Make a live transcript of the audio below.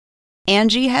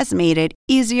Angie has made it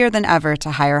easier than ever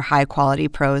to hire high-quality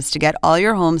pros to get all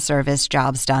your home service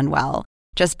jobs done well.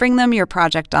 Just bring them your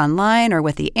project online or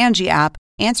with the Angie app,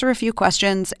 answer a few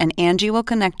questions, and Angie will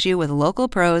connect you with local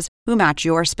pros who match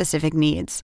your specific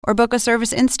needs. Or book a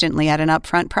service instantly at an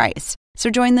upfront price. So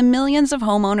join the millions of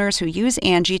homeowners who use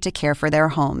Angie to care for their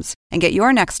homes and get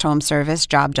your next home service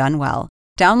job done well.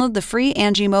 Download the free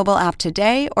Angie mobile app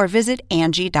today or visit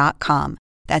Angie.com.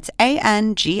 That's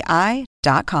ANGI.com.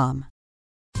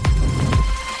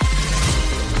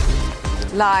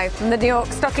 Live from the New York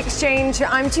Stock Exchange,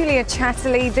 I'm Julia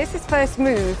Chatterley. This is First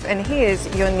Move, and here's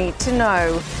your need to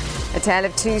know. A tale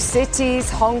of two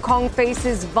cities. Hong Kong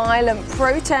faces violent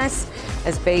protests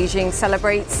as Beijing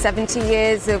celebrates 70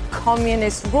 years of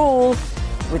communist rule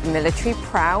with military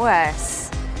prowess.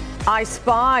 I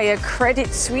Spy, a Credit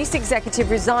Suisse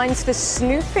executive resigns for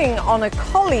snooping on a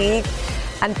colleague,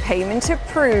 and payment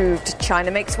approved. China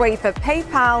makes way for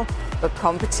PayPal, but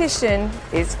competition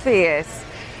is fierce.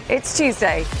 It's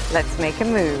Tuesday. Let's make a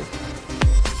move.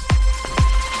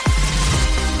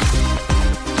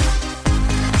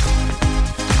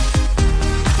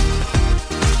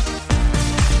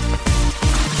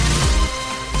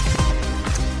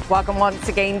 Welcome once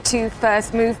again to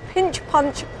First Move. Pinch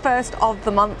punch, first of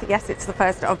the month. Yes, it's the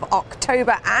 1st of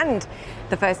October and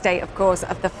the first day, of course,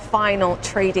 of the final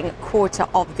trading quarter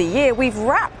of the year. We've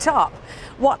wrapped up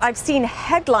what I've seen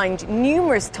headlined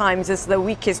numerous times as the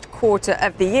weakest quarter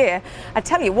of the year. I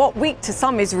tell you what, weak to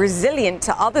some is resilient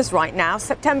to others right now.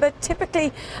 September,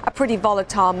 typically a pretty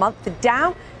volatile month. The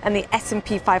Dow and the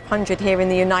S&P 500 here in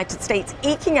the United States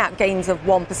eking out gains of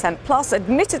 1% plus.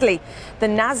 Admittedly, the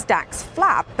Nasdaq's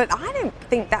flat, but I don't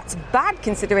think that's bad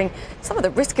considering some of the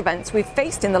risk events we've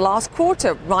faced in the last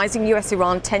quarter. Rising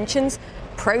US-Iran tensions,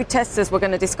 protests, as we're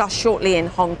going to discuss shortly, in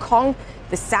Hong Kong,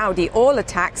 the Saudi oil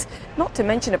attacks, not to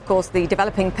mention, of course, the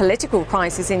developing political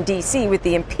crisis in D.C. with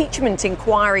the impeachment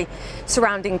inquiry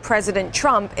surrounding President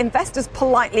Trump. Investors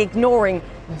politely ignoring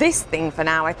this thing for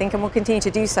now, I think, and will continue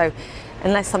to do so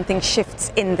unless something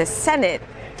shifts in the Senate.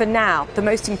 For now, the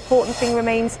most important thing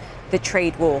remains the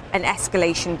trade war and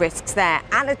escalation risks there,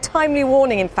 and a timely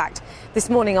warning, in fact, this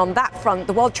morning on that front.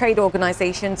 The World Trade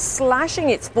Organization slashing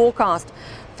its forecast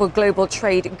for global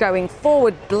trade going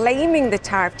forward, blaming the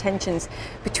tariff tensions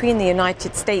between the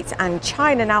United States and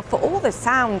China. Now, for all the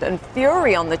sound and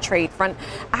fury on the trade front,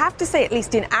 I have to say, at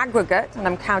least in aggregate, and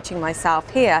I'm counting myself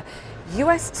here,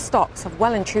 US stocks have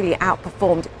well and truly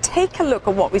outperformed. Take a look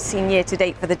at what we've seen year to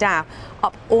date for the Dow,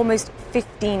 up almost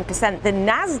 15%. The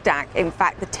Nasdaq, in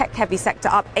fact, the tech-heavy sector,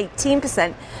 up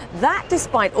 18%. That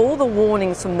despite all the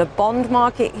warnings from the bond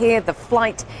market here, the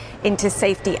flight into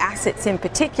safety assets in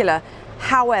particular.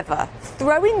 However,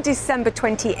 throw in December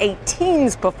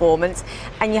 2018's performance,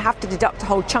 and you have to deduct a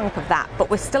whole chunk of that. But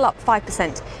we're still up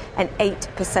 5% and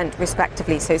 8%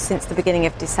 respectively, so since the beginning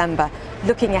of December.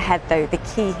 Looking ahead, though, the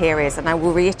key here is, and I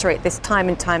will reiterate this time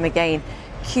and time again,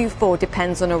 Q4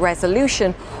 depends on a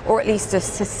resolution, or at least a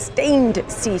sustained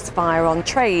ceasefire on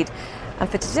trade. And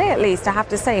for today, at least, I have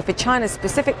to say, for China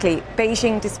specifically,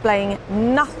 Beijing displaying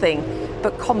nothing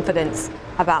but confidence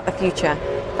about the future.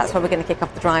 That's why we're going to kick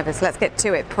off the drivers. Let's get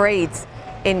to it. Parades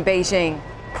in Beijing.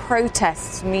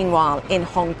 Protests, meanwhile, in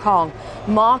Hong Kong,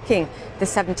 marking the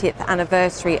 70th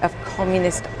anniversary of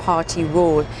Communist Party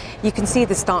rule. You can see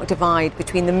the stark divide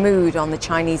between the mood on the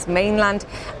Chinese mainland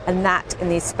and that in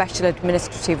the special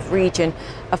administrative region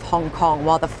of Hong Kong.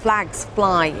 While the flags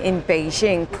fly in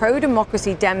Beijing,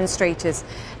 pro-democracy demonstrators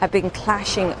have been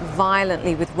clashing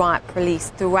violently with riot police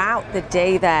throughout the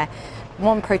day there.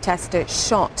 One protester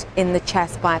shot in the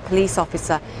chest by a police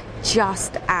officer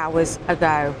just hours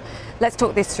ago. Let's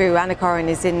talk this through. Anna Corin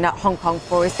is in Hong Kong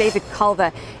for us. David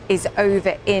Culver is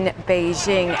over in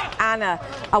Beijing. Anna,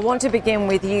 I want to begin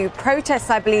with you.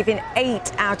 Protests, I believe, in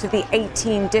 8 out of the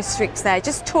 18 districts there.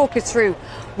 Just talk us through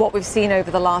what we've seen over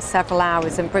the last several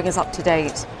hours and bring us up to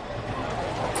date.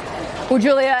 Well,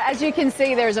 Julia, as you can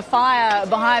see, there is a fire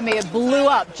behind me. It blew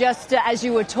up just as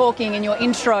you were talking in your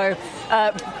intro.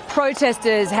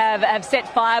 Protesters have set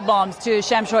firebombs to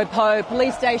Sham Shui Po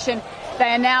police station.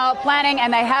 They are now planning,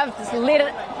 and they have lit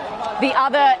the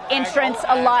other entrance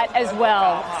alight as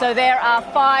well. So there are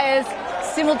fires,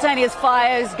 simultaneous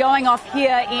fires going off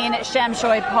here in Sham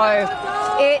Shui Po.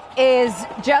 It is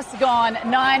just gone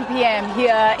 9 p.m.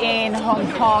 here in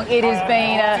Hong Kong. It has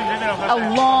been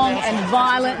a long and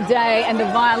violent day, and the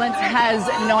violence has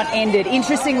not ended.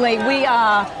 Interestingly, we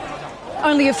are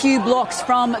only a few blocks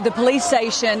from the police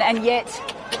station, and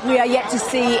yet we are yet to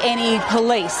see any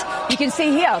police. You can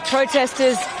see here,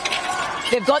 protesters,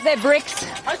 they've got their bricks,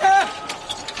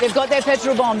 They've got their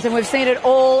petrol bombs, and we've seen it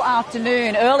all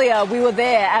afternoon. Earlier, we were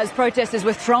there as protesters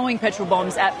were throwing petrol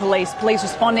bombs at police. Police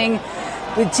responding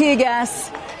with tear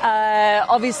gas,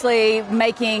 obviously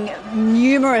making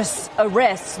numerous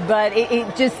arrests, but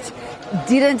it just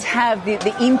didn't have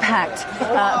the impact,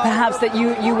 perhaps, that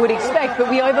you would expect.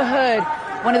 But we overheard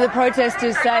one of the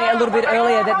protesters say a little bit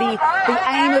earlier that the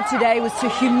aim of today was to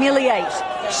humiliate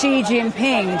Xi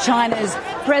Jinping, China's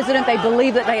president. They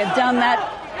believe that they have done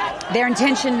that. Their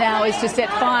intention now is to set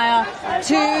fire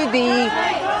to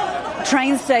the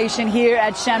train station here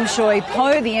at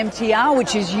Shamshui-Po, the MTR,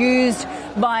 which is used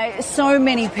by so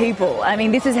many people. I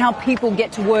mean, this is how people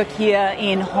get to work here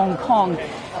in Hong Kong.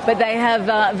 But they have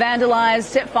vandalised,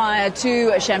 set fire to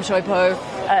a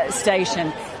Shamshui-Po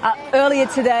station. Earlier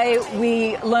today,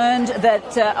 we learned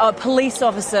that a police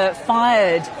officer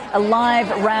fired a live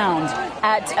round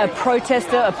at a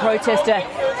protester. A protester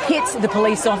hit the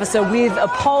police officer with a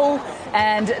pole,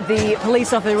 and the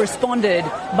police officer responded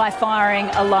by firing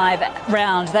a live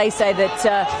round. They say that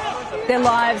their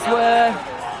lives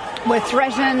were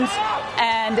threatened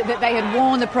and that they had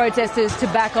warned the protesters to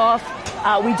back off.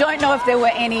 We don't know if there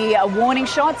were any warning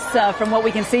shots. From what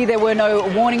we can see, there were no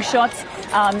warning shots.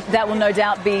 That will no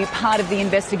doubt be part of the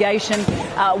investigation.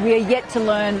 We are yet to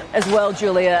learn as well,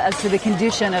 Julia, as to the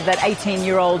condition of that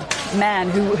 18-year-old man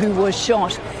who was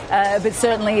shot. But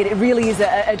certainly it really is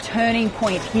a turning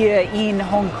point here in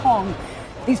Hong Kong.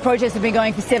 These protests have been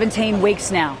going for 17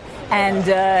 weeks now.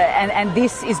 And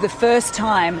this is the first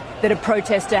time that a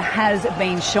protester has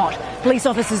been shot. Police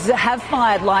officers have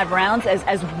fired live rounds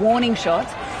as warning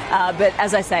shots, but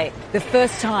as I say, the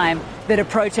first time that a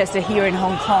protester here in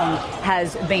Hong Kong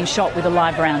has been shot with a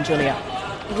live round, Julia.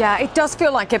 Yeah, it does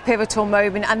feel like a pivotal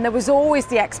moment, and there was always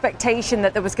the expectation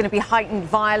that there was going to be heightened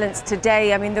violence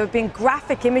today. I mean, there have been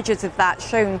graphic images of that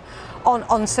shown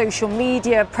on social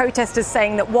media, protesters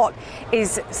saying that what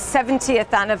is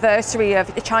 70th anniversary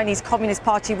of the Chinese Communist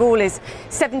Party rule is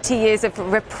 70 years of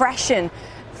repression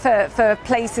for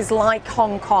places like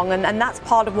Hong Kong, and that's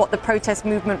part of what the protest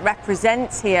movement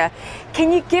represents here.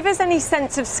 Can you give us any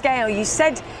sense of scale? You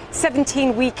said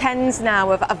 17 weekends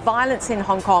now of violence in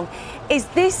Hong Kong. Is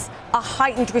this a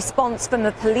heightened response from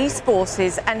the police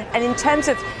forces? And in terms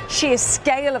of sheer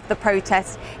scale of the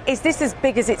protest, is this as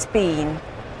big as it's been?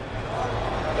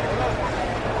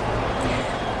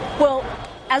 Well,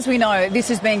 as we know, this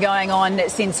has been going on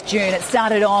since June. It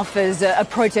started off as a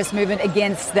protest movement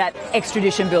against that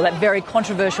extradition bill, that very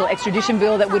controversial extradition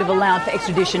bill that would have allowed for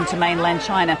extradition to mainland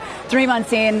China. 3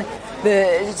 months in,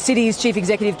 the city's chief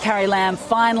executive, Carrie Lam,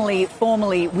 finally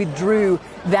formally withdrew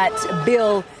that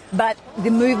bill. But the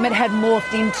movement had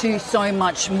morphed into so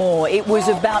much more. It was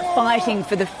about fighting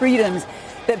for the freedoms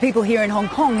that people here in Hong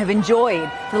Kong have enjoyed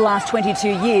for the last 22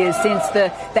 years since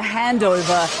the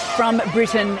handover from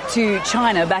Britain to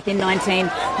China back in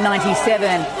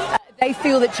 1997. They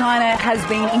feel that China has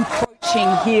been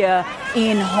encroaching here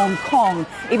in Hong Kong,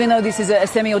 even though this is a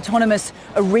semi-autonomous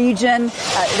region,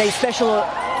 a special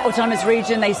autonomous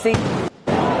region. They see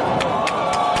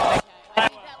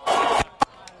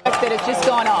that it's just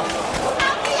gone off.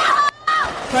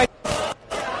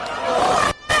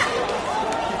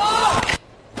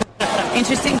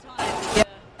 Interesting time here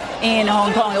in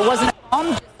Hong Kong. It wasn't a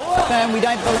bomb, firm, we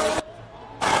don't believe.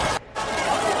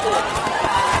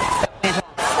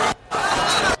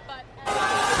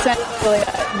 But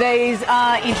these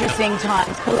are interesting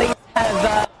times. Police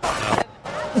have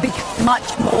become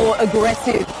much more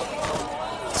aggressive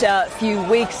few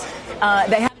weeks.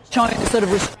 They haven't shown the sort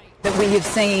of restraint that we have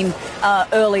seen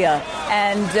earlier.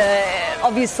 And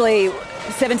obviously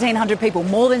 1,700 people,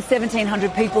 more than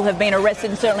 1,700 people have been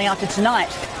arrested, and certainly after tonight,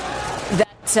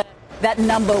 that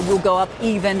number will go up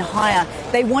even higher.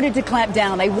 They wanted to clamp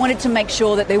down. They wanted to make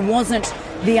sure that there wasn't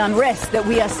the unrest that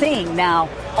we are seeing now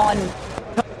on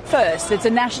first. It's a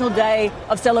national day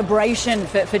of celebration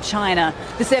for China,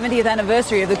 the 70th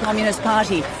anniversary of the Communist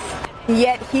Party. And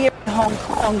yet here in Hong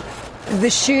Kong, the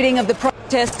shooting of the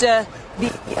protester,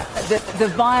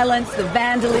 the violence, the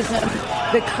vandalism,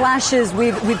 the clashes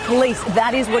with police,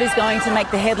 that is what is going to make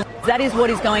the headlines. That is what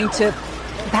is going to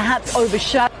perhaps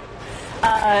overshadow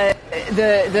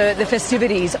the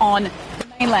festivities on the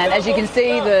mainland. As you can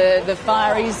see, the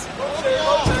fire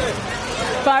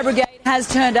brigade has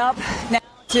turned up now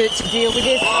to deal with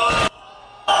this.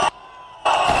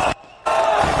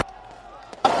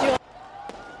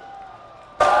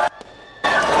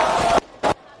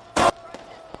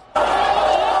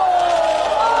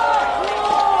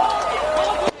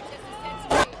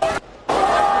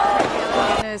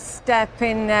 step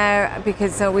in there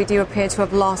because we do appear to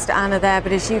have lost Anna there.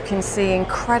 But as you can see,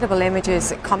 incredible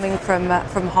images coming from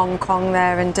Hong Kong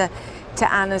there. And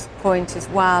to Anna's point as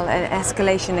well, an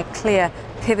escalation, a clear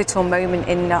pivotal moment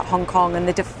in Hong Kong, and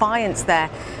the defiance there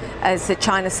as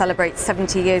China celebrates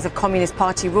 70 years of Communist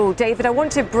Party rule. David, I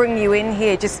want to bring you in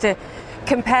here just to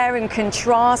compare and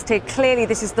contrast here. Clearly,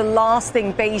 this is the last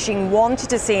thing Beijing wanted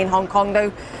to see in Hong Kong,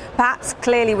 though perhaps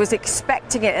clearly was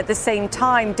expecting it at the same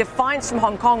time. Defiance from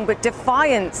Hong Kong, but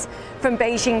defiance from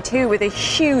Beijing too, with a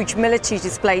huge military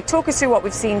display. Talk us through what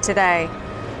we've seen today.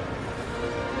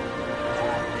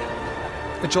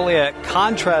 Julia,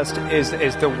 contrast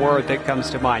is the word that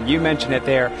comes to mind. You mentioned it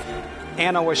there.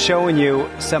 Anna was showing you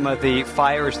some of the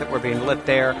fires that were being lit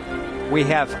there. We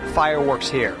have fireworks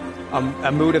here,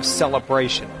 a mood of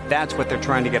celebration. That's what they're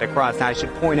trying to get across. Now, I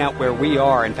should point out where we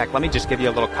are. In fact, let me just give you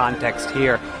a little context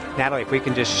here. Natalie, if we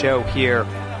can just show here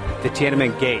the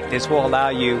Tiananmen Gate. This will allow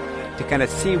you to kind of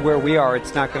see where we are.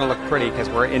 It's not going to look pretty because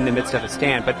we're in the midst of a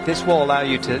stand, but this will allow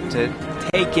you to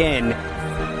take in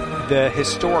the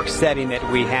historic setting that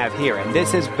we have here. And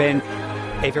this has been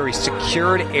a very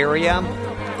secured area,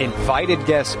 invited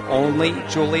guests only,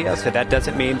 Julia, so that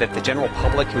doesn't mean that the general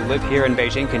public who live here in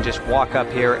Beijing can just walk up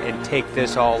here and take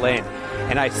this all in.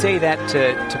 And I say that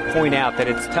to point out that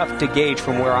it's tough to gauge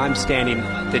from where I'm standing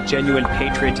the genuine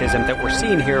patriotism that we're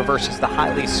seeing here versus the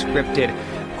highly scripted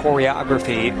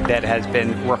choreography that has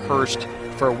been rehearsed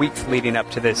for weeks leading up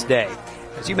to this day.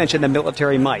 As you mentioned, the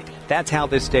military might. That's how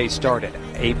this day started.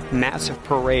 A massive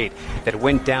parade that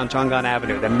went down Zhonggan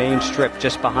Avenue, the main strip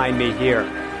just behind me here.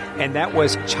 And that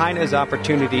was China's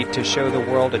opportunity to show the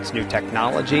world its new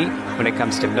technology when it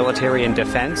comes to military and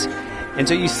defense. And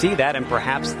so you see that, and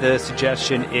perhaps the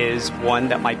suggestion is one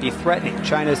that might be threatening.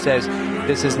 China says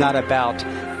this is not about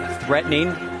threatening.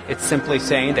 It's simply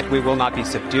saying that we will not be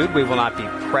subdued, we will not be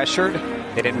pressured.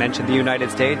 They didn't mention the United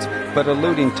States, but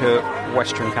alluding to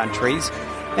Western countries.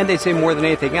 And they say more than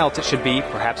anything else, it should be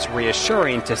perhaps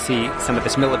reassuring to see some of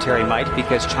this military might,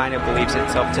 because China believes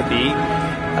itself to be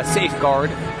a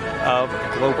safeguard of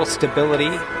global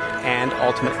stability and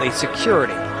ultimately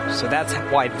security. So that's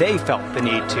why they felt the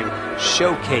need to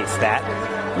showcase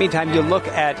that. Meantime, you look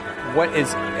at what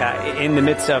is in the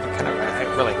midst of kind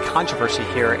of really controversy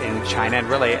here in China and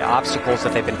really obstacles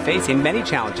that they've been facing, many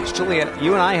challenges. Julia,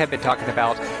 you and I have been talking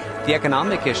about the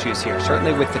economic issues here,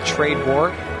 certainly with the trade war,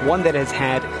 one that has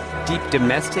had deep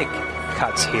domestic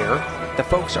cuts here. The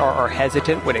folks are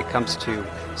hesitant when it comes to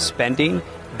spending.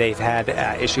 They've had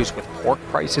issues with pork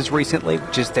prices recently,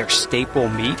 which is their staple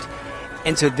meat.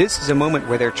 And so this is a moment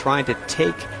where they're trying to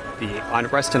take the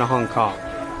unrest in Hong Kong,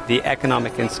 the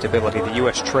economic instability, the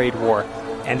U.S. trade war,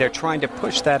 and they're trying to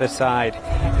push that aside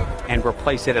and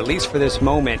replace it, at least for this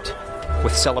moment,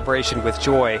 with celebration, with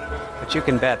joy. But you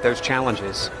can bet those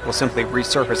challenges will simply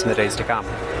resurface in the days to come.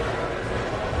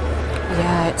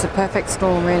 Yeah, it's a perfect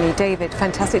storm, really. David,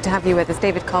 fantastic to have you with us.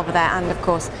 David Culver there, and of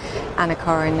course, Anna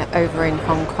Corin over in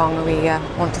Hong Kong. We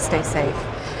want to stay safe.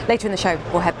 Later in the show,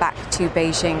 we'll head back to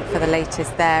Beijing for the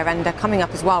latest there. And coming up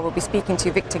as well, we'll be speaking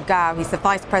to Victor Gao. He's the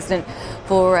Vice President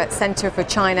for Center for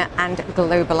China and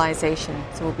Globalization.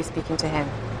 So we'll be speaking to him.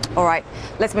 All right,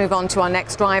 let's move on to our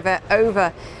next driver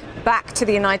over back to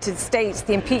the United States.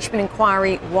 The impeachment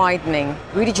inquiry widening.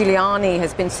 Rudy Giuliani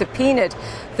has been subpoenaed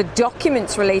for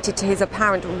documents related to his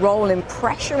apparent role in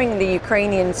pressuring the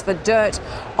Ukrainians for dirt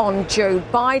on Joe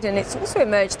Biden. It's also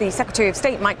emerged the Secretary of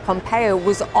State, Mike Pompeo,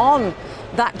 was on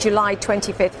that July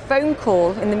 25th phone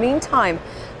call. In the meantime,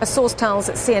 a source tells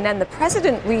CNN the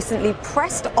president recently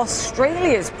pressed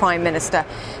Australia's Prime Minister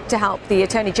to help the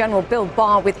Attorney General Bill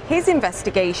Barr with his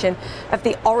investigation of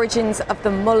the origins of the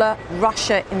Mueller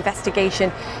Russia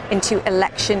investigation into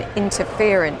election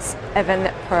interference.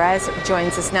 Evan Perez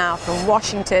joins us now from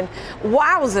Washington.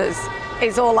 Wowzers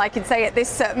is all I can say at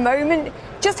this moment.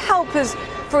 Just help us,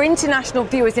 for international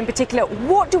viewers in particular,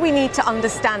 what do we need to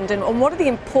understand and what are the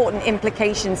important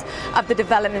implications of the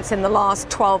developments in the last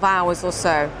 12 hours or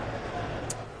so?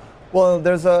 Well,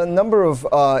 there's a number of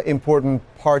important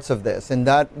parts of this, and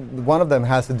that one of them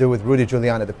has to do with Rudy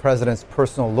Giuliani, the president's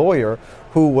personal lawyer,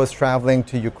 who was traveling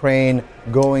to Ukraine,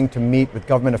 going to meet with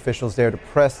government officials there to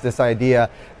press this idea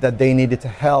that they needed to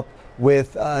help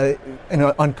with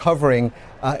uncovering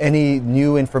any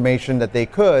new information that they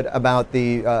could about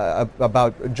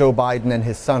about Joe Biden and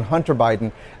his son Hunter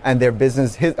Biden and their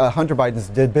business, Hunter Biden's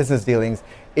business dealings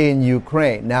in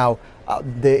Ukraine. Now,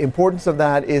 The importance of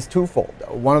that is twofold.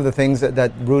 One of the things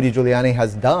that Rudy Giuliani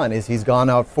has done is he's gone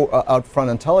out front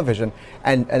on television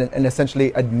and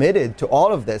essentially admitted to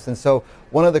all of this. And so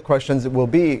one of the questions will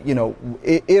be,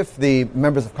 if the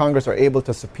members of Congress are able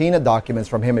to subpoena documents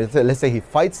from him, let's say he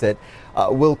fights it,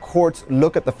 will courts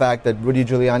look at the fact that Rudy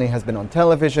Giuliani has been on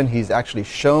television? He's actually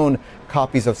shown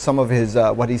copies of some of his,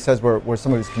 what he says were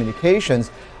some of his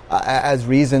communications, as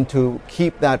reason to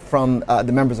keep that from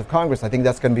the members of Congress. I think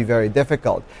that's going to be very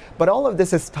difficult. But all of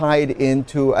this is tied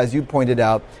into, as you pointed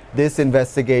out, this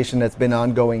investigation that's been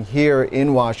ongoing here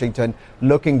in Washington,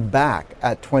 looking back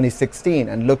at 2016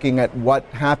 and looking at what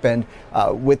happened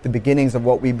with the beginnings of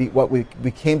what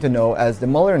we came to know as the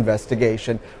Mueller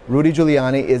investigation. Rudy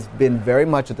Giuliani has been very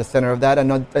much at the center of that,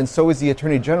 and so is the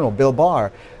Attorney General, Bill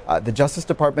Barr. The Justice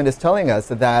Department is telling us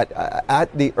that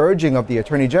at the urging of the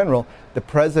Attorney General, the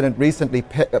President recently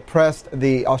pressed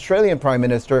the Australian Prime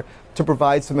Minister to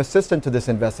provide some assistance to this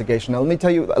investigation. Now, let me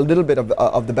tell you a little bit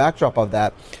of the backdrop of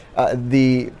that.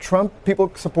 The Trump people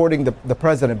supporting the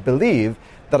President believe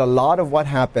that a lot of what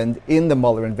happened in the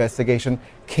Mueller investigation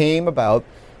came about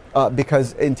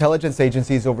because intelligence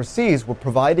agencies overseas were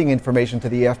providing information to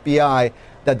the FBI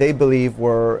that they believe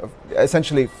were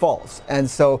essentially false. And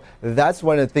so that's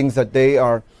one of the things that they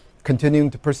are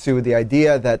continuing to pursue, the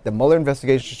idea that the Mueller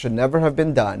investigation should never have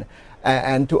been done,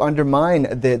 and to undermine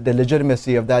the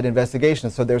legitimacy of that investigation.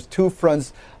 So there's two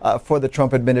fronts for the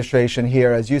Trump administration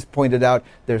here. As you pointed out,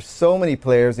 there's so many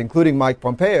players, including Mike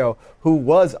Pompeo, who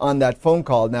was on that phone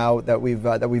call now that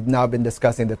we've now been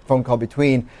discussing, the phone call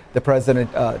between the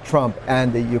President Trump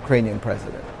and the Ukrainian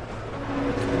president.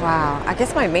 Wow. I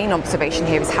guess my main observation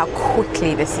here is how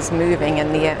quickly this is moving and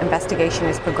the investigation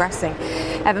is progressing.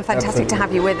 Evan, fantastic to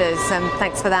have you with us.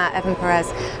 Thanks for that, Evan Perez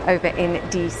over in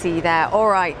DC there. All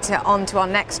right, on to our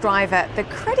next driver. The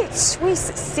Credit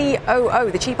Suisse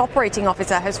COO, the Chief Operating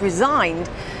Officer, has resigned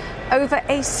over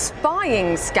a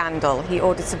spying scandal. He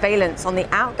ordered surveillance on the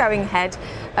outgoing head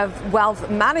of wealth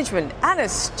management. Anna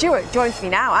Stewart joins me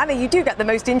now. Anna, you do get the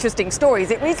most interesting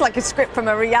stories. It reads like a script from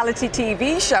a reality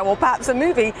TV show or perhaps a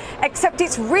movie, except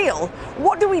it's real.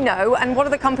 What do we know and what are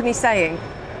the companies saying?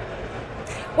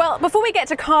 Well, before we get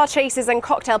to car chases and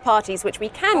cocktail parties, which we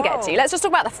can get to, let's just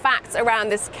talk about the facts around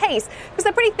this case, because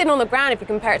they're pretty thin on the ground if you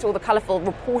compare it to all the colourful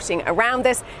reporting around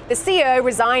this. The CEO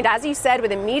resigned, as you said,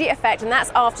 with immediate effect, and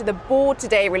that's after the board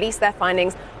today released their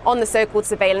findings on the so-called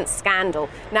surveillance scandal.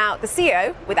 Now, the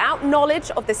CEO, without knowledge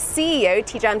of the CEO,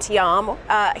 Tidjane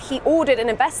Thiam, he ordered an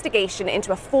investigation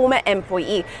into a former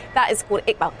employee. That is called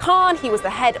Iqbal Khan. He was the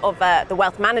head of the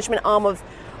wealth management arm of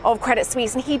Credit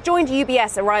Suisse, and he joined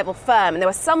UBS, a rival firm, and there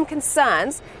were some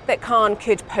concerns that Khan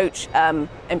could poach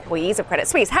employees of Credit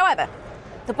Suisse. However,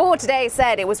 the board today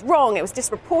said it was wrong, it was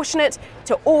disproportionate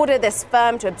to order this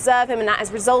firm to observe him, and that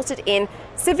has resulted in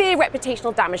severe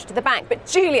reputational damage to the bank. But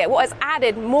Julia, what has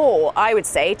added more, I would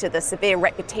say, to the severe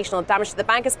reputational damage to the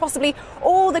bank is possibly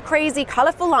all the crazy,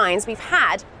 colourful lines we've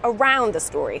had around the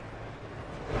story.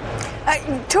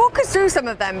 Talk us through some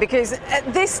of them, because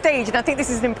at this stage, and I think this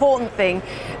is an important thing,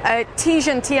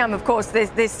 Tidjane Thiam, of course, the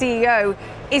CEO,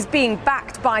 is being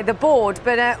backed by the board,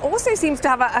 but also seems to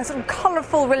have a sort of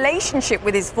colourful relationship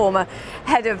with his former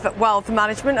head of wealth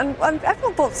management. And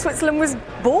everyone thought Switzerland was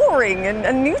boring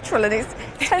and neutral, and it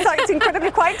turns out it's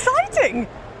incredibly quite exciting.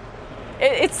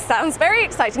 It sounds very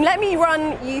exciting. Let me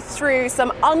run you through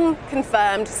some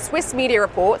unconfirmed Swiss media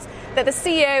reports that the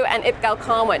CEO and Iqbal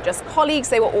Khan weren't just colleagues,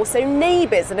 they were also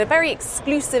neighbours in a very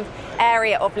exclusive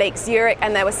area of Lake Zurich,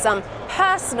 and there were some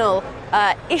personal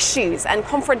issues and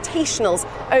confrontationals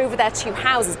over their two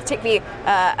houses, particularly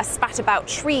a spat about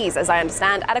trees, as I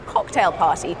understand, at a cocktail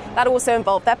party. That also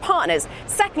involved their partners.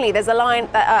 Secondly, there's a line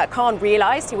that Khan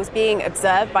realised he was being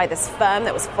observed by this firm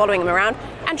that was following him around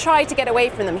and tried to get away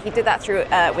from them. He did that through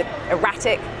with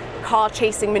erratic car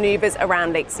chasing manoeuvres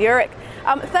around Lake Zurich.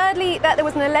 Thirdly, that there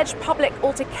was an alleged public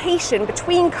altercation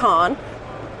between Khan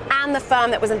and the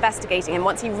firm that was investigating him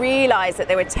once he realised that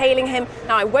they were tailing him.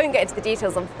 Now, I won't get into the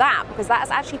details of that because that is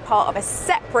actually part of a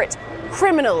separate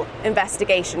criminal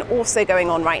investigation also going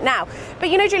on right now. But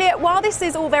you know, Julia, while this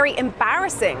is all very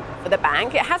embarrassing for the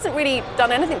bank, it hasn't really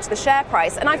done anything to the share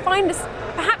price. And I find this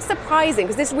perhaps surprising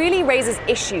because this really raises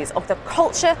issues of the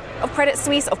culture of Credit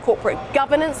Suisse, of corporate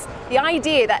governance, the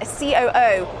idea that a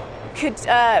COO could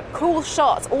call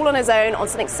shots all on his own on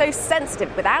something so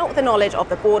sensitive without the knowledge of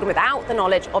the board and without the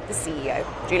knowledge of the CEO.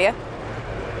 Julia?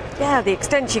 Yeah, the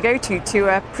extent you go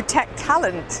to protect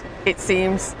talent, it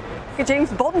seems. Like a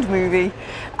James Bond movie.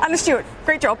 Anna Stewart,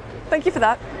 great job. Thank you for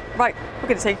that. Right, we're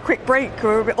going to take a quick break.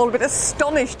 We're all a bit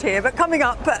astonished here, but coming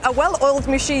up, a well-oiled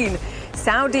machine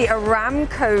Saudi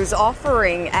Aramco's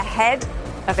offering ahead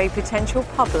of a potential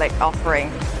public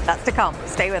offering. That's to come.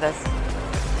 Stay with us.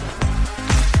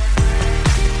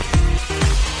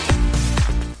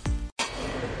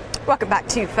 Welcome back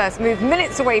to First Move.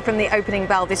 Minutes away from the opening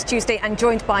bell this Tuesday, and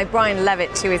joined by Brian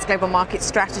Levitt, who is Global Market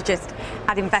Strategist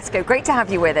at Invesco. Great to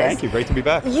have you with us. Thank you. Great to be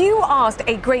back. You asked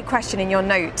a great question in your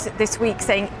note this week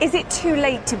saying, is it too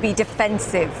late to be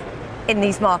defensive in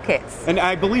these markets? And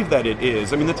I believe that it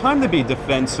is. I mean, the time to be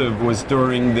defensive was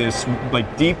during this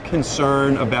deep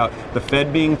concern about the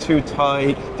Fed being too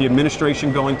tight, the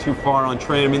administration going too far on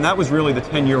trade. I mean, that was really the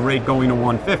 10-year rate going to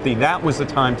 150. That was the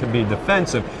time to be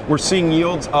defensive. We're seeing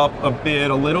yields up a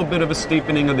bit, a little bit of a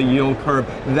steepening of the yield curve.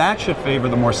 That should favor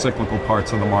the more cyclical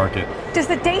parts of the market. Does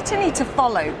the data need to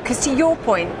follow? Because to your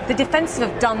point, the defensive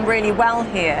have done really well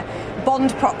here.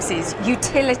 Bond proxies,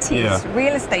 utilities,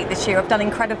 real estate this year have done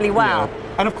incredibly well.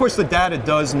 Yeah. And of course the data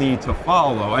does need to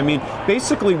follow. I mean,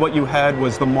 basically what you had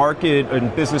was the market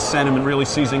and business sentiment really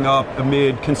seizing up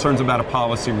amid concerns about a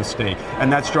policy mistake.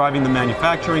 And that's driving the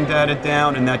manufacturing data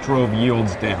down, and that drove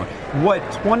yields down. What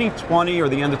 2020 or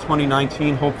the end of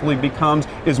 2019 hopefully becomes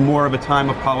is more of a time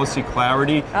of policy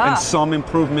clarity and some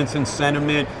improvements in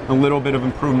sentiment, a little bit of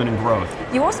improvement in growth.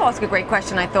 You also asked a great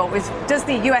question, I thought, was does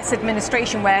the US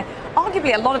administration, where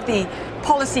arguably a lot of the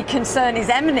policy concern is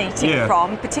emanating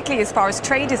from, particularly as far as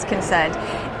trade is concerned,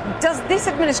 does this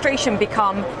administration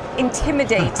become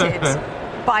intimidated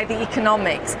by the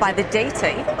economics, by the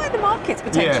data, even by the markets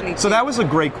potentially? Yeah. So that was a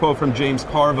great quote from James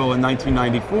Carville in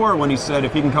 1994 when he said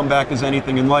if he can come back as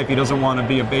anything in life, he doesn't want to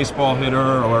be a baseball hitter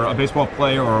or a baseball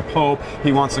player or a pope.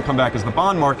 He wants to come back as the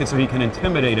bond market so he can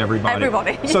intimidate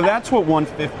everybody. So that's what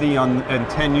 150 on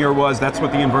 10-year was. That's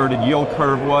what the inverted yield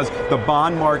curve was. The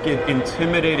bond market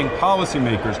intimidating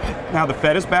policymakers. Now the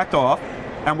Fed has backed off,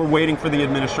 and we're waiting for the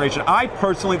administration. I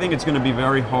personally think it's going to be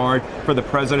very hard for the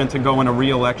president to go in a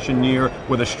re-election year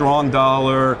with a strong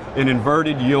dollar, an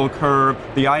inverted yield curve,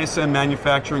 the ISM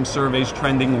manufacturing surveys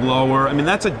trending lower. I mean,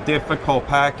 that's a difficult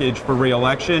package for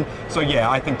re-election. So yeah,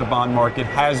 I think the bond market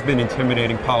has been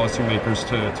intimidating policymakers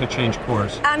to change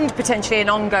course. And potentially an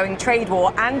ongoing trade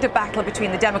war and a battle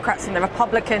between the Democrats and the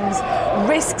Republicans,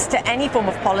 risks to any form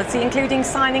of policy, including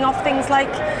signing off things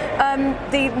like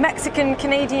the Mexican,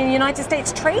 Canadian, United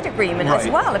States trade agreement as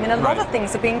well. I mean, a lot of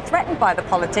things are being threatened by the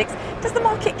politics. Does the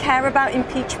market care about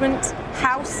impeachment,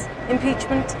 House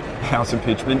impeachment? House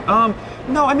impeachment?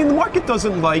 No, I mean, the market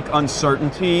doesn't like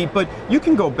uncertainty, but you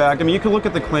can go back. I mean, you can look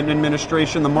at the Clinton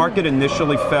administration. The market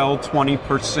initially fell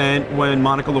 20% when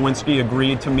Monica Lewinsky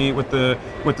agreed to meet with the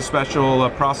special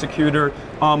prosecutor.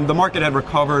 The market had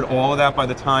recovered all of that by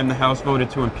the time the House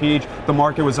voted to impeach. The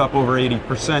market was up over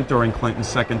 80% during Clinton's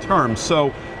second term.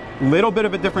 So little bit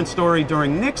of a different story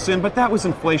during Nixon, but that was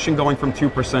inflation going from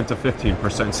 2% to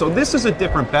 15%. So this is a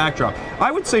different backdrop.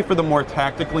 I would say for the more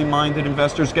tactically minded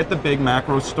investors, get the big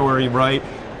macro story right.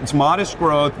 It's modest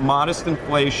growth, modest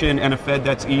inflation, and a Fed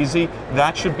that's easy.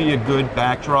 That should be a good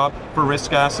backdrop for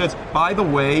risk assets. By the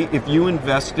way, if you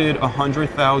invested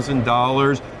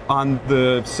 $100,000 on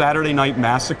the Saturday Night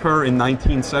Massacre in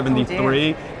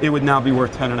 1973, it would now be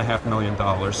worth $10.5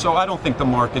 million. So I don't think the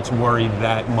market's worried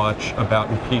that much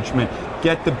about impeachment.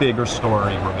 Get the bigger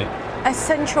story right. Are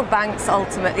central banks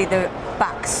ultimately the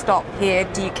backstop here?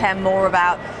 Do you care more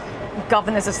about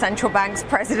governors of central banks,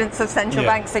 presidents of central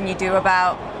banks than you do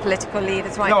about political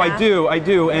leaders right now? No, I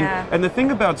do. And the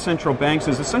thing about central banks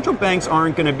is the central banks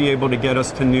aren't going to be able to get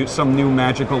us to some new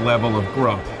magical level of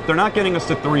growth. They're not getting us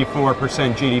to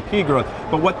 3-4% GDP growth,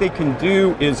 but what they can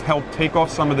do is help take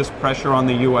off some of this pressure on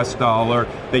the US dollar.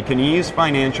 They can ease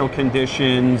financial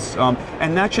conditions,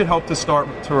 and that should help to start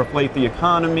to reflate the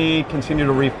economy, continue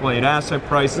to reflate asset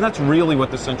prices, and that's really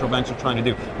what the central banks are trying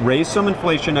to do. Raise some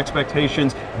inflation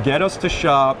expectations, get us to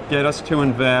shop, get us to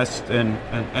invest, and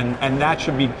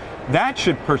that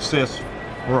should persist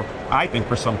for, I think,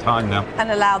 for some time now.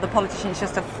 And allow the politicians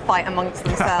just to fight amongst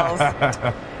themselves.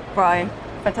 Brian,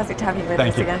 fantastic to have you with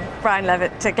us again. Brian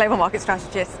Levitt, Global Market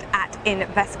Strategist at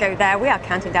Invesco there. We are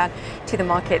counting down to the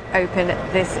market open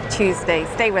this Tuesday.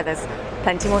 Stay with us.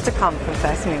 Plenty more to come from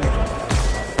First Move.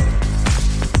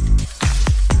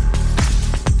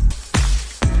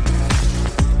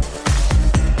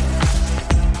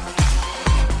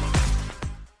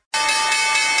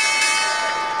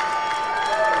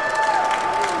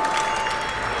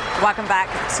 Welcome back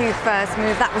to First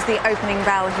Move. That was the opening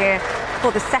bell here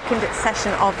for the second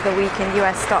session of the week in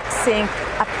US stocks, seeing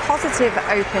a positive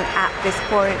open at this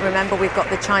point. Remember, we've got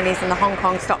the Chinese and the Hong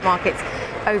Kong stock markets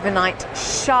overnight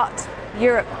shut.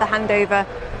 Europe, the handover,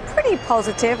 pretty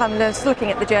positive. I'm just looking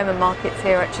at the German markets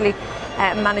here, actually.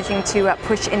 managing to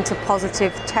push into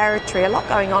positive territory. A lot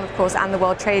going on, of course, and the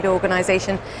World Trade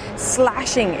Organization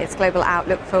slashing its global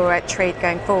outlook for trade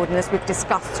going forward. And as we've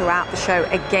discussed throughout the show,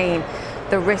 again,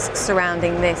 the risks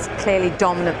surrounding this clearly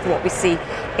dominant for what we see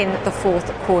in the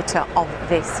fourth quarter of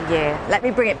this year. Let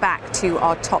me bring it back to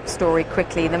our top story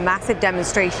quickly. The massive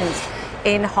demonstrations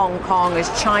in Hong Kong as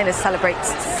China celebrates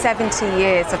 70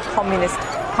 years of Communist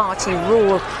Party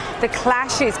rule. The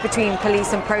clashes between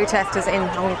police and protesters in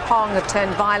Hong Kong have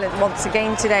turned violent once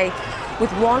again today,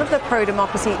 with one of the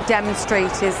pro-democracy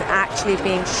demonstrators actually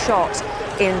being shot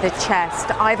in the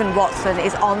chest. Ivan Watson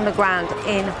is on the ground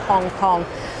in Hong Kong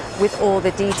with all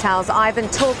the details. Ivan,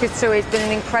 talk us through. It's been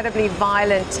an incredibly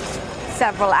violent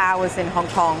several hours in Hong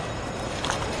Kong.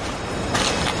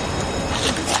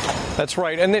 That's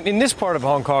right. And in this part of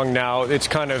Hong Kong now, it's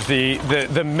kind of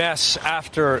the mess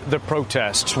after the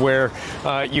protests, where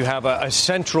you have a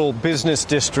central business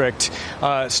district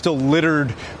still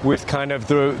littered with kind of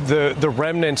the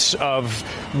remnants of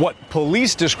what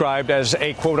police described as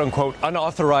a quote-unquote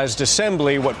unauthorized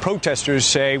assembly, what protesters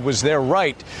say was their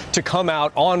right to come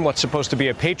out on what's supposed to be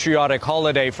a patriotic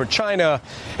holiday for China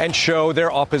and show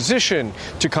their opposition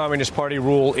to Communist Party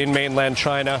rule in mainland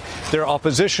China, their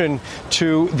opposition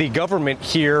to the government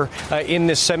here in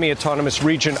this semi-autonomous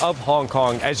region of Hong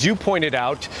Kong. As you pointed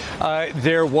out,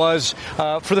 there was,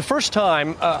 for the first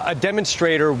time, a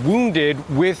demonstrator wounded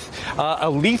with a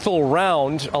lethal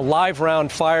round, a live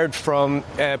round fired from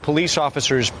a police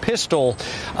officer's pistol.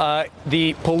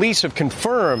 The police have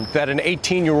confirmed that an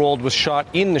 18-year-old was shot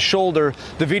in the shoulder.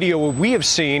 The video we have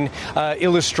seen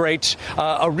illustrates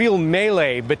a real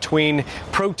melee between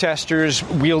protesters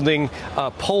wielding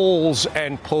poles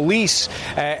and police,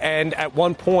 and at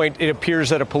one point it appears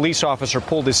that a police officer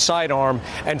pulled his sidearm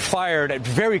and fired at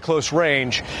very close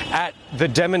range at the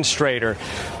demonstrator.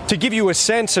 To give you a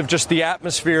sense of just the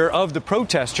atmosphere of the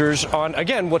protesters on,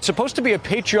 again, what's supposed to be a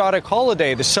patriotic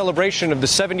holiday, the celebration of the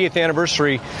 70th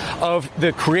anniversary of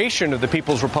the creation of the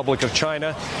People's Republic of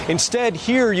China. Instead,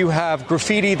 here you have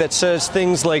graffiti that says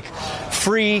things like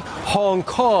 "Free Hong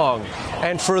Kong,"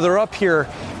 and further up here,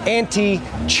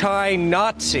 "Anti-Chai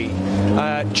Nazi."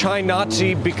 Chai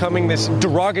Nazi becoming this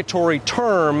derogatory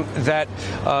term that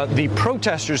the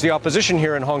protesters, the opposition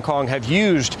here in Hong Kong, have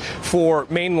used for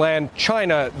mainland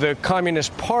China, the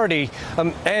Communist Party,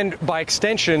 and by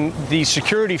extension, the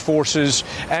security forces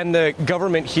and the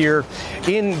government here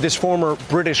in this former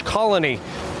British colony.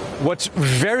 What's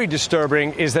very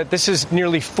disturbing is that this is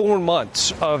nearly 4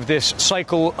 months of this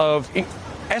cycle of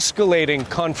escalating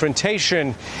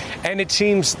confrontation, and it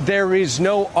seems there is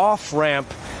no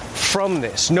off-ramp from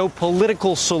this, no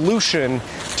political solution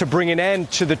to bring an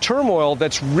end to the turmoil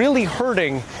that's really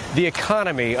hurting the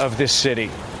economy of this city.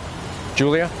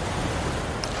 Julia?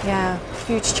 Yeah,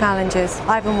 huge challenges.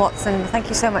 Ivan Watson, thank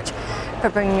you so much for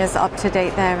bringing us up to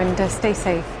date there, and stay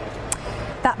safe.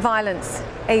 That violence,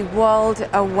 a world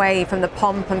away from the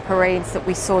pomp and parades that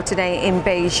we saw today in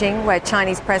Beijing, where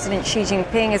Chinese President Xi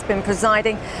Jinping has been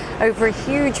presiding over a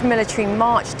huge military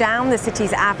march down the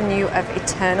city's Avenue of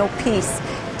Eternal Peace,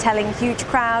 telling huge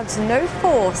crowds no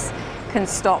force can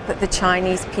stop the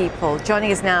Chinese people.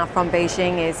 Joining us now from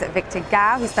Beijing is Victor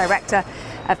Gao, who's director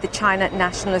of the China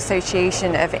National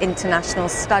Association of International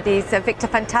Studies. Victor,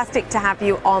 fantastic to have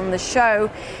you on the show.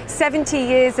 70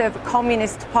 years of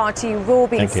Communist Party rule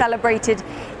being celebrated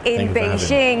in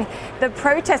Beijing. The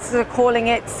protesters are calling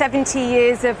it 70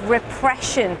 years of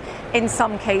repression in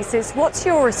some cases. What's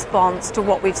your response to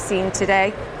what we've seen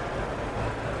today?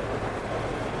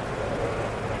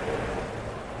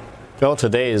 Well,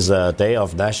 today is a day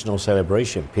of national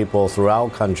celebration. People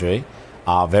throughout the country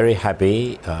are very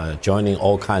happy, joining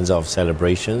all kinds of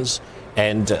celebrations.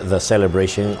 And the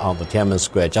celebration on the Tiananmen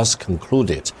Square just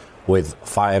concluded with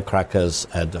firecrackers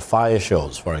and fire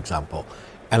shows, for example.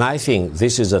 And I think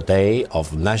this is a day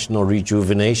of national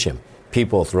rejuvenation.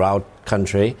 People throughout the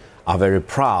country are very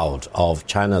proud of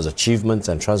China's achievements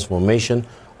and transformation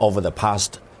over the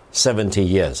past 70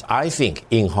 years. I think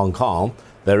in Hong Kong,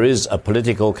 there is a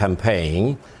political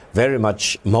campaign very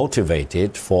much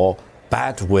motivated for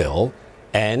bad will,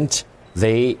 and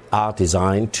they are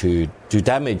designed to do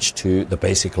damage to the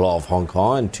basic law of Hong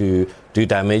Kong and to do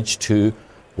damage to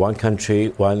one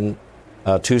country,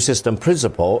 two system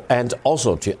principle, and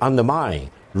also to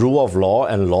undermine rule of law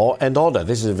and order.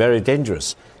 This is very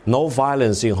dangerous. No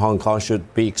violence in Hong Kong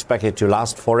should be expected to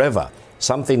last forever.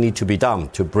 Something needs to be done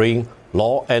to bring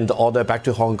law and order back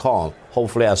to Hong Kong,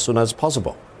 hopefully as soon as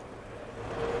possible.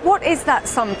 What is that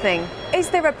something? Is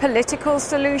there a political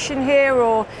solution here,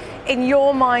 or in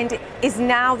your mind, is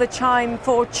now the time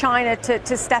for China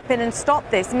to step in and stop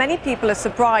this? Many people are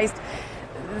surprised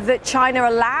that China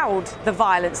allowed the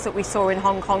violence that we saw in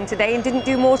Hong Kong today and didn't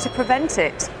do more to prevent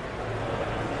it?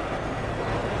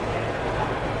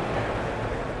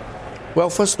 Well,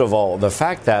 first of all, the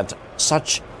fact that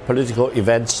such political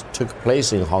events took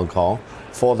place in Hong Kong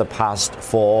for the past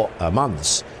 4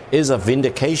 months is a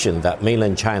vindication that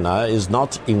mainland China is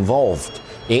not involved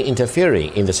in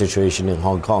interfering in the situation in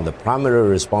Hong Kong. The primary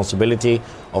responsibility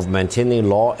of maintaining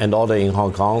law and order in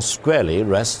Hong Kong squarely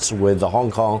rests with the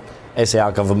Hong Kong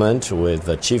SAR government, with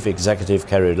the Chief Executive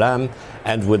Carrie Lam,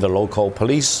 and with the local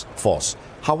police force.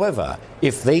 However,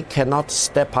 if they cannot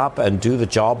step up and do the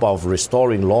job of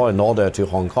restoring law and order to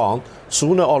Hong Kong,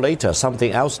 sooner or later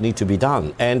something else needs to be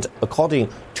done. And according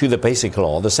to the basic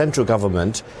law, the central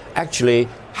government actually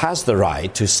has the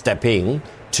right to step in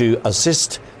to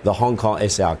assist the Hong Kong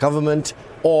SAR government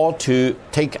or to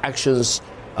take actions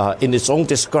in its own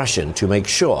discretion to make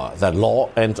sure that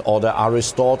law and order are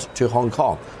restored to Hong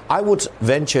Kong. I would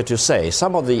venture to say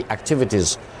some of the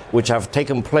activities which have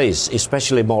taken place,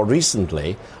 especially more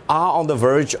recently, are on the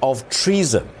verge of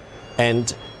treason.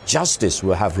 And justice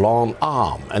will have long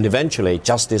arm, and eventually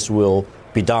justice will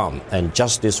be done, and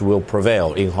justice will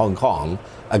prevail in Hong Kong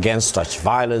against such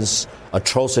violence,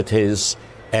 atrocities,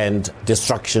 and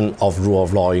destruction of rule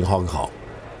of law in Hong Kong.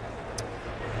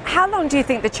 How long do you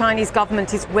think the Chinese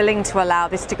government is willing to allow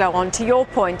this to go on? To your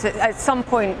point, at some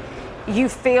point, you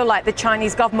feel like the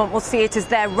Chinese government will see it as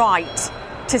their right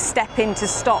to step in to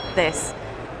stop this.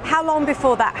 How long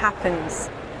before that happens?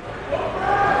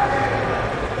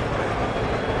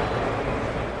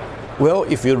 Well,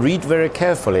 if you read very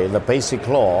carefully the basic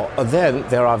law, then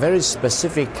there are very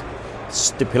specific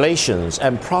stipulations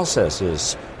and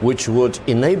processes which would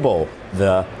enable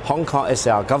the Hong Kong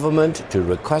SAR government to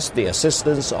request the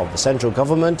assistance of the central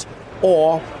government,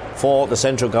 or for the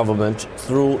central government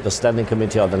through the Standing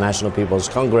Committee of the National People's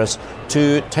Congress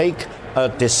to take a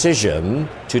decision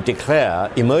to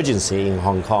declare emergency in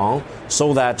Hong Kong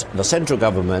so that the central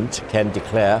government can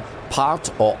declare part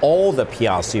or all the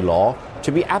PRC law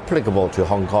to be applicable to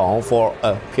Hong Kong for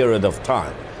a period of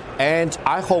time. And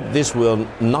I hope this will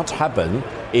not happen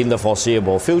in the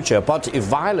foreseeable future. But if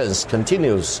violence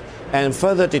continues and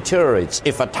further deteriorates,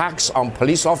 if attacks on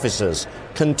police officers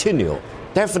continue,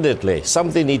 definitely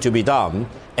something needs to be done.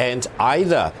 And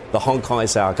either the Hong Kong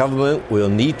SAR government will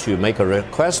need to make a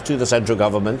request to the central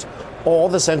government, or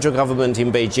the central government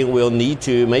in Beijing will need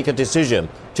to make a decision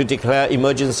to declare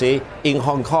emergency in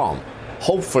Hong Kong.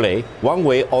 Hopefully, one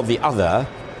way or the other,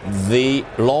 the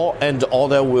law and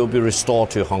order will be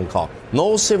restored to Hong Kong.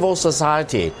 No civil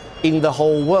society in the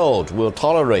whole world will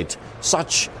tolerate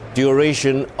such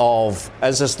duration of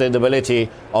and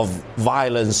sustainability of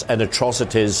violence and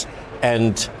atrocities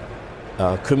and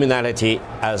criminality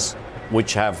as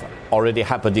which have already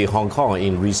happened in Hong Kong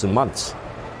in recent months.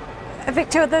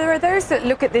 Victor, there are those that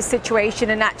look at this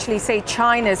situation and actually say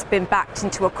China's been backed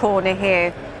into a corner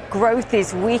here. Growth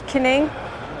is weakening.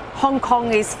 Hong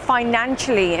Kong is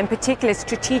financially, in particular,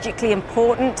 strategically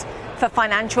important for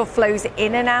financial flows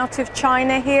in and out of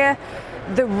China here.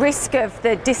 The risk of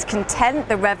the discontent,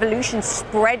 the revolution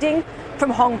spreading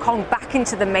from Hong Kong back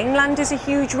into the mainland is a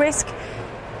huge risk.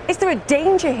 Is there a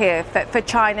danger here for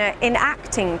China in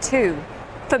acting too,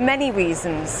 for many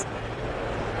reasons?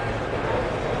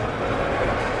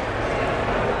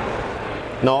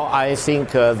 No, I think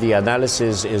the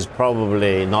analysis is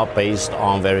probably not based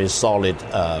on very solid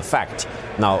fact.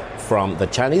 Now, from the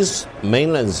Chinese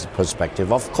mainland's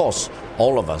perspective, of course,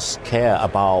 all of us care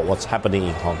about what's happening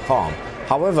in Hong Kong.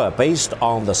 However, based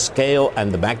on the scale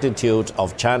and the magnitude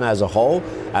of China as a whole,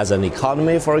 as an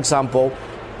economy, for example,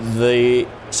 the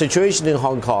situation in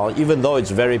Hong Kong, even though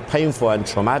it's very painful and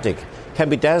traumatic, can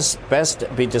be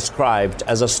best be described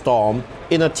as a storm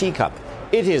in a teacup.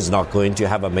 It is not going to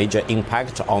have a major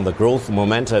impact on the growth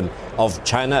momentum of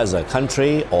China as a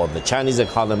country or the Chinese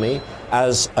economy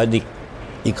as an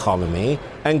economy.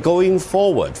 And going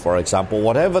forward, for example,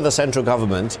 whatever the central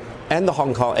government and the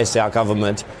Hong Kong SAR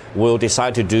government will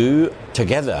decide to do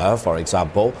together, for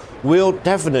example, will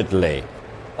definitely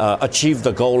achieve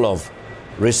the goal of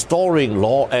restoring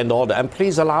law and order. And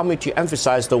please allow me to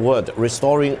emphasize the word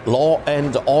restoring law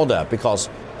and order, because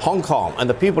Hong Kong and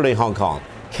the people in Hong Kong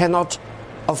cannot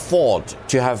afford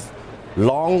to have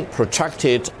long,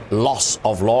 protracted loss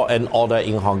of law and order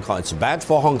in Hong Kong. It's bad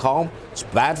for Hong Kong, it's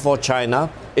bad for China,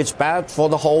 it's bad for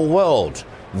the whole world.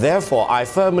 Therefore, I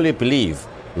firmly believe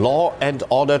law and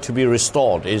order to be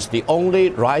restored is the only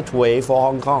right way for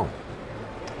Hong Kong.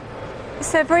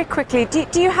 So very quickly,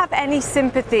 do you have any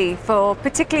sympathy for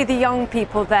particularly the young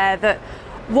people there that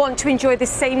want to enjoy the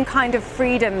same kind of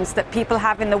freedoms that people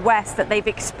have in the West, that they've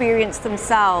experienced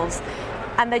themselves?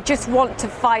 and they just want to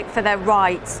fight for their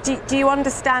rights. Do you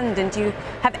understand, and do you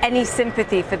have any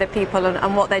sympathy for the people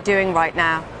and what they're doing right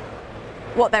now,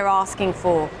 what they're asking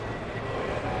for?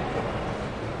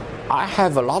 I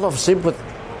have a lot of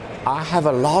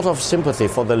sympathy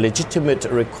for the legitimate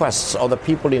requests of the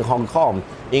people in Hong Kong,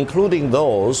 including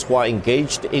those who are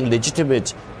engaged in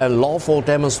legitimate and lawful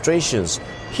demonstrations.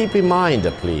 Keep in mind,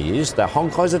 please, that Hong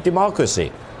Kong is a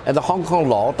democracy, and the Hong Kong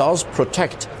law does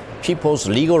protect people's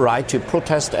legal right to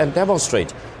protest and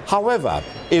demonstrate. However,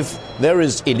 if there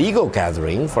is illegal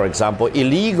gathering, for example,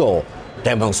 illegal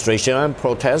demonstration and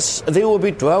protests, they will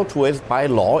be dealt with by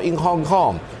law in Hong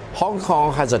Kong. Hong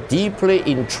Kong has a deeply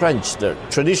entrenched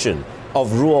tradition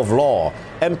of rule of law,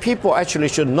 and people actually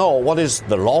should know what is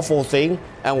the lawful thing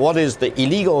and what is the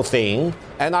illegal thing.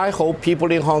 And I hope people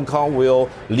in Hong Kong will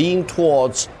lean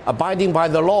towards abiding by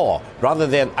the law rather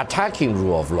than attacking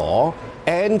rule of law.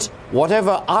 And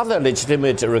whatever other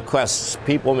legitimate requests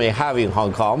people may have in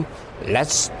Hong Kong,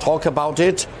 let's talk about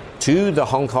it to the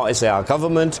Hong Kong SAR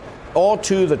government or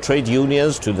to the trade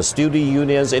unions, to the student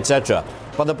unions, etc.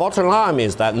 But the bottom line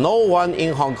is that no one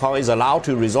in Hong Kong is allowed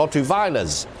to resort to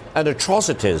violence and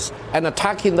atrocities and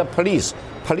attacking the police.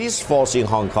 Police force in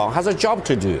Hong Kong has a job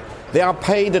to do. They are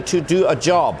paid to do a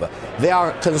job. They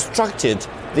are constructed,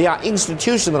 they are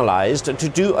institutionalized to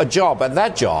do a job. And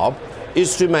that job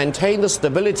is to maintain the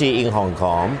stability in Hong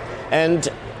Kong and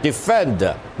defend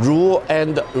rule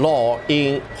and law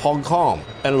in Hong Kong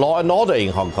and law and order in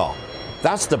Hong Kong.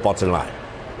 That's the bottom line.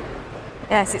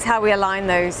 Yes, it's how we align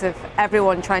those of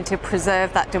everyone trying to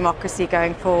preserve that democracy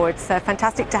going forward. So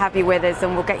fantastic to have you with us,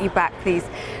 and we'll get you back, please.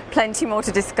 Plenty more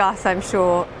to discuss, I'm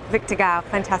sure. Victor Gao,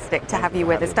 fantastic to have you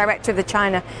with us, Director of the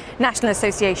China National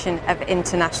Association of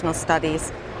International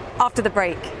Studies. After the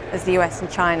break, as the US and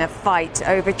China fight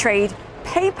over trade,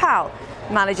 PayPal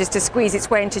manages to squeeze its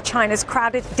way into China's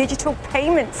crowded digital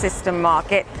payment system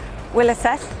market. We'll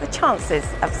assess the chances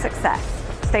of success.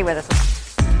 Stay with us.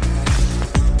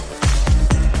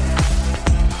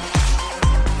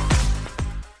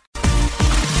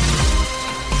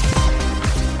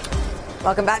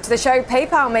 Welcome back to the show.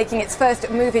 PayPal making its first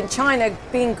move in China,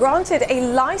 being granted a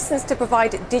license to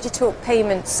provide digital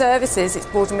payment services. It's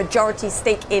bought a majority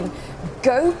stake in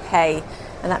GoPay,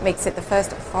 and that makes it the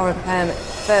first foreign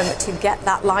firm to get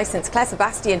that license. Claire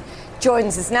Sebastian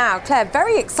joins us now. Claire,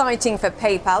 very exciting for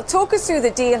PayPal. Talk us through the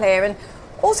deal here, and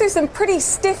also some pretty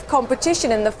stiff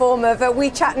competition in the form of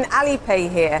WeChat and Alipay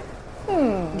here.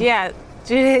 Yeah.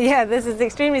 Julia, this is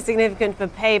extremely significant for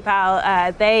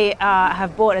PayPal. They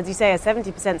have bought, as you say, a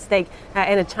 70% stake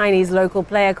in a Chinese local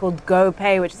player called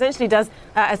GoPay, which essentially does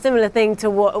a similar thing to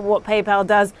what PayPal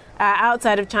does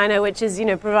outside of China, which is,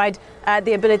 provide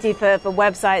the ability for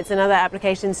websites and other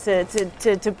applications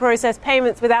to process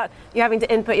payments without you having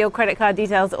to input your credit card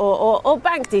details or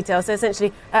bank details. So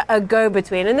essentially a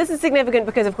go-between. And this is significant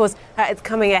because, of course, it's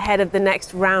coming ahead of the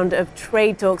next round of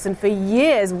trade talks. And for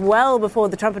years, well before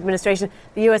the Trump administration,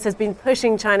 the US has been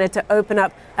pushing China to open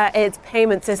up its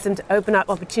payment system, to open up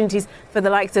opportunities for the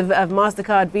likes of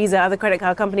MasterCard, Visa, other credit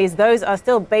card companies. Those are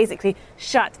still basically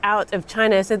shut out of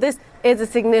China. So this is a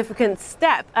significant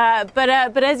step. But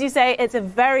as you say, it's a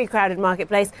very crowded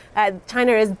marketplace.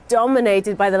 China is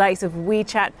dominated by the likes of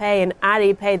WeChat Pay and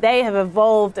Alipay. They have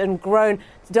evolved and grown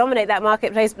to dominate that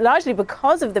marketplace, largely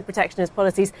because of the protectionist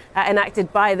policies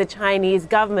enacted by the Chinese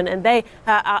government. And they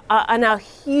are now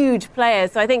huge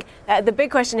players. So I think the big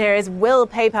question here is, will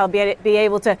PayPal be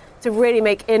able to really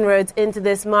make inroads into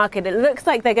this market? It looks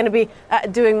like they're going to be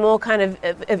doing more kind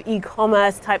of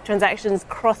e-commerce type transactions,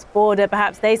 cross-border,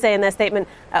 perhaps. They say in their statement,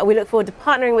 we look forward to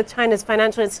partnering with China's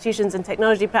financial institutions and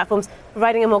technology platforms,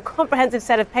 providing a more comprehensive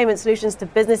set of payment solutions to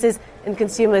businesses and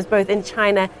consumers both in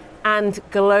China and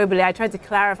globally. I tried to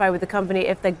clarify with the company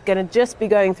if they're going to just be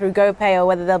going through GoPay or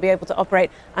whether they'll be able to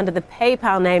operate under the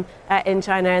PayPal name in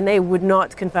China, and they would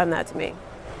not confirm that to me.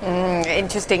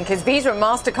 Interesting, because Visa and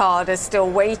MasterCard are still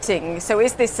waiting. So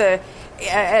is this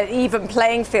an even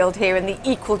playing field here in the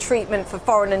equal treatment for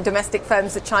foreign and domestic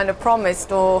firms that China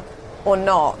promised, or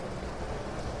not?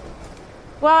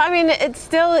 Well, I mean, it's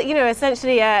still,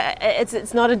 essentially,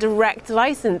 it's not a direct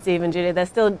license even, Julia. They're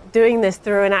still doing this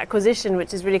through an acquisition,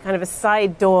 which is really kind of a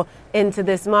side door into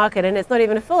this market. And it's not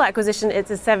even a full acquisition,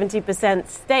 it's a 70%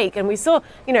 stake. And we saw,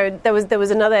 there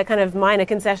was another kind of minor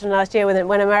concession last year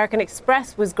when American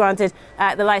Express was granted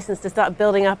the license to start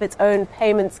building up its own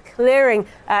payments clearing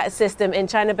system in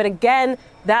China. But again,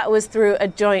 that was through a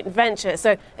joint venture.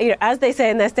 So, as they say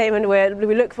in their statement,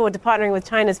 we look forward to partnering with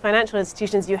China's financial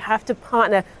institutions. You have to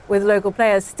partner with local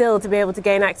players still to be able to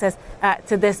gain access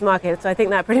to this market. So I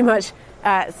think that pretty much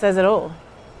says it all.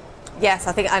 Yes,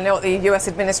 I think I know what the US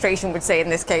administration would say in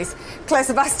this case. Claire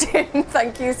Sebastian,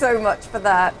 thank you so much for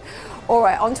that. All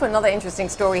right, on to another interesting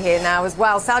story here now as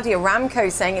well. Saudi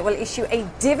Aramco saying it will issue a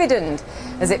dividend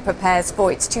as it prepares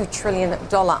for its $2 trillion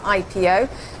IPO.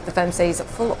 The firm says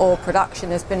full oil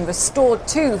production has been restored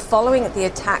too following the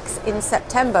attacks in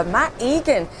September. Matt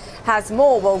Egan has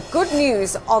more. Well, good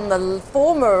news on the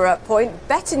former point,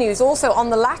 better news also on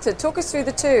the latter. Talk us through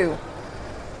the two.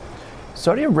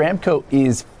 Saudi Aramco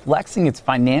is flexing its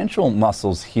financial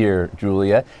muscles here,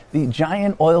 Julia. The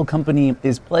giant oil company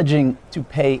is pledging to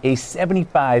pay a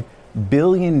 $75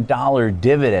 billion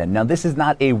dividend. Now, this is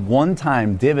not a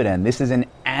one-time dividend. This is an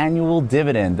annual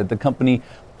dividend that the company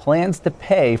plans to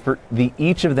pay for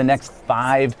each of the next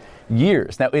 5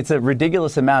 years. Now, it's a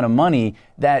ridiculous amount of money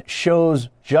that shows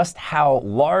just how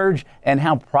large and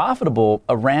how profitable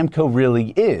Aramco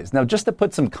really is. Now, just to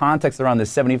put some context around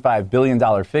this $75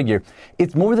 billion figure,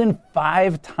 it's more than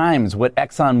 5 times what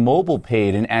ExxonMobil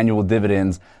paid in annual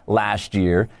dividends last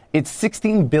year. It's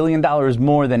 $16 billion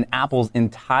more than Apple's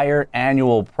entire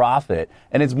annual profit,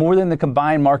 and it's more than the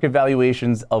combined market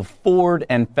valuations of Ford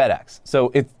and FedEx.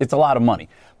 So it's a lot of money.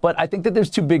 But I think that there's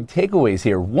 2 big takeaways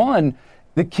here. One,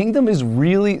 the kingdom is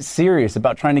really serious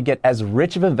about trying to get as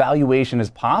rich of a valuation as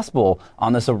possible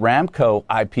on this Aramco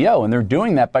IPO. And they're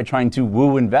doing that by trying to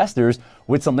woo investors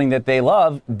with something that they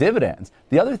love, dividends.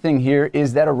 The other thing here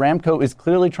is that Aramco is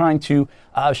clearly trying to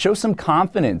show some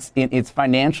confidence in its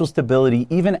financial stability,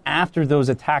 even after those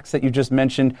attacks that you just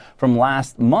mentioned from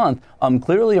last month.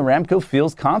 Clearly, Aramco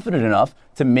feels confident enough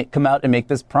to come out and make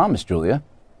this promise, Julia.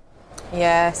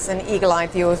 Yes, and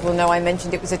eagle-eyed viewers will know I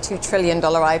mentioned it was a $2 trillion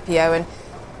IPO, and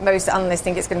most analysts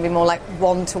think it's going to be more like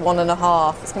 1 to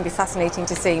 1.5. It's going to be fascinating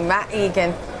to see. Matt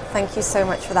Egan, thank you so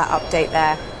much for that update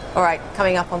there. All right,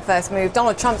 coming up on First Move,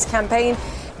 Donald Trump's campaign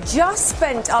just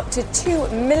spent up to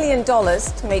 $2 million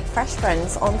to make fresh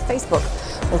friends on Facebook.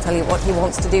 We'll tell you what he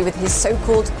wants to do with his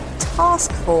so-called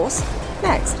task force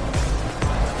next.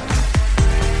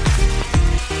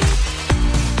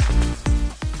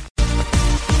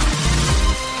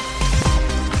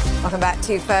 Welcome back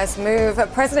to First Move.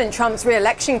 President Trump's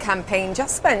re-election campaign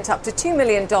just spent up to $2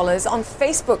 million on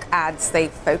Facebook ads. They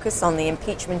focus on the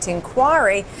impeachment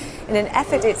inquiry in an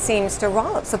effort, it seems, to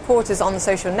rile up supporters on the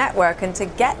social network and to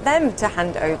get them to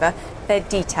hand over their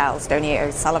details. Donnie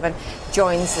O'Sullivan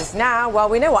joins us now. Well,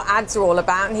 we know what ads are all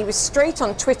about, and he was straight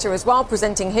on Twitter as well,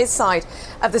 presenting his side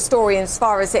of the story as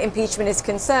far as the impeachment is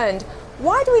concerned.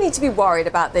 Why do we need to be worried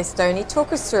about this, Donnie?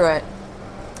 Talk us through it.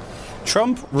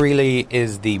 Trump really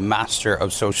is the master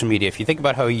of social media. If you think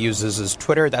about how he uses his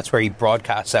Twitter, that's where he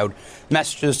broadcasts out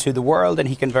messages to the world, and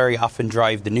he can very often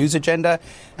drive the news agenda.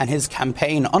 And his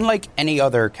campaign, unlike any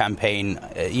other campaign,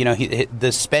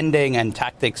 the spending and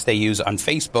tactics they use on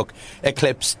Facebook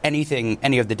eclipse anything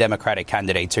any of the Democratic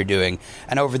candidates are doing.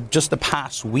 And over just the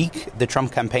past week, the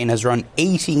Trump campaign has run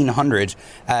 1,800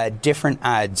 different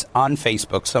ads on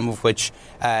Facebook, some of which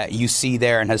you see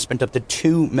there, and has spent up to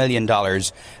 $2 million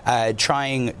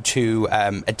trying to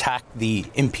attack the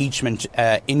impeachment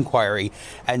inquiry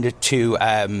and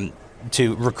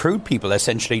to recruit people,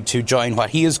 essentially, to join what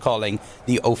he is calling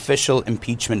the official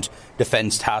impeachment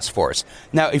defense task force.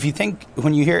 Now, if you think,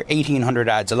 when you hear 1,800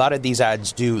 ads, a lot of these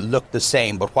ads do look the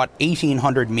same, but what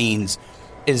 1,800 means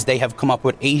is they have come up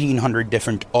with 1,800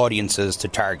 different audiences to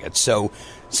target. So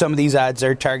some of these ads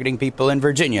are targeting people in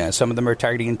Virginia. Some of them are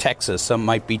targeting in Texas. Some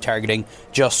might be targeting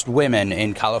just women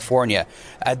in California.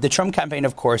 The Trump campaign,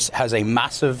 of course, has a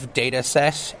massive data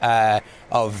set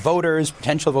of voters,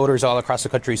 potential voters all across the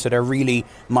country. So they're really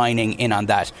mining in on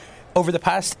that. Over the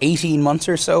past 18 months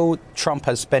or so, Trump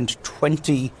has spent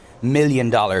 $20 million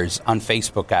on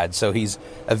Facebook ads. So he's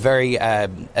a very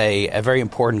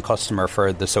important customer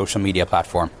for the social media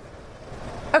platform.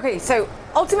 Okay, so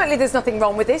ultimately there's nothing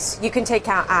wrong with this. You can take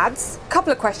out ads. A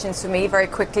couple of questions for me very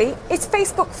quickly. Is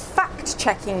Facebook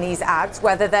fact-checking these ads,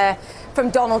 whether they're from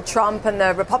Donald Trump and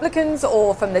the Republicans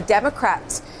or from the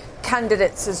Democrat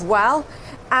candidates as well?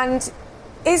 And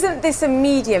isn't this a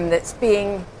medium that's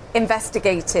being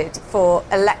investigated for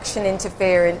election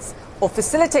interference or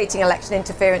facilitating election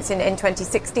interference in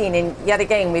 2016? And yet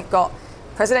again, we've got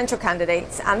presidential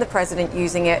candidates and the president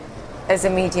using it as a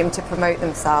medium to promote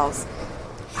themselves.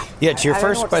 Yeah, to your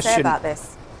first question. I don't know what to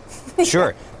say about this.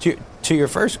 Sure. To your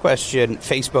first question,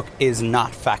 Facebook is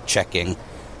not fact-checking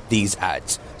these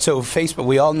ads. So Facebook,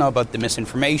 we all know about the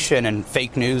misinformation and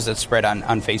fake news that spread on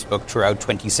Facebook throughout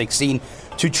 2016.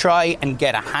 To try and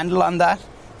get a handle on that,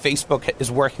 Facebook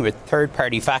is working with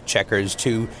third-party fact-checkers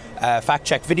to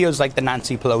fact-check videos like the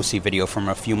Nancy Pelosi video from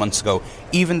a few months ago.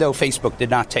 Even though Facebook did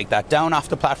not take that down off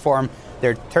the platform,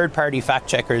 their third-party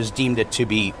fact-checkers deemed it to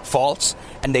be false,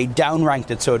 and they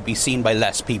downranked it so it'd be seen by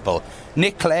less people.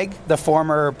 Nick Clegg, the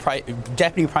former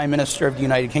Deputy Prime Minister of the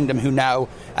United Kingdom, who now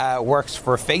works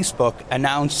for Facebook,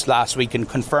 announced last week and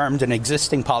confirmed an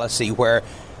existing policy where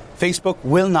Facebook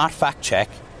will not fact-check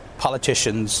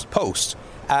politicians' posts.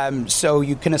 So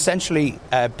you can essentially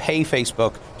pay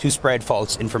Facebook to spread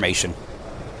false information.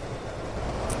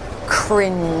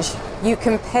 Cringe. You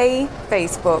can pay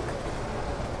Facebook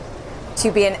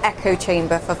to be an echo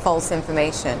chamber for false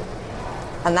information.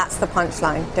 And that's the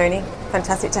punchline. Donny,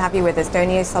 fantastic to have you with us.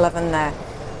 Donny O'Sullivan there.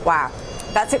 Wow.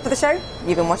 That's it for the show.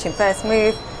 You've been watching First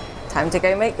Move. Time to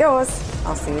go make yours.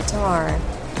 I'll see you tomorrow.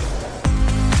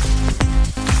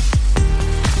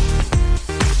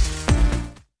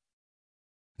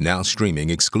 Now streaming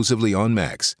exclusively on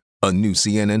Max, a new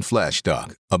CNN Flash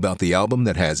doc about the album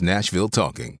that has Nashville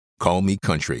talking, Call Me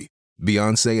Country.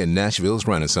 Beyoncé and Nashville's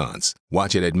Renaissance.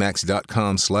 Watch it at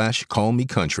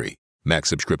max.com/callmecountry. Max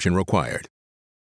subscription required.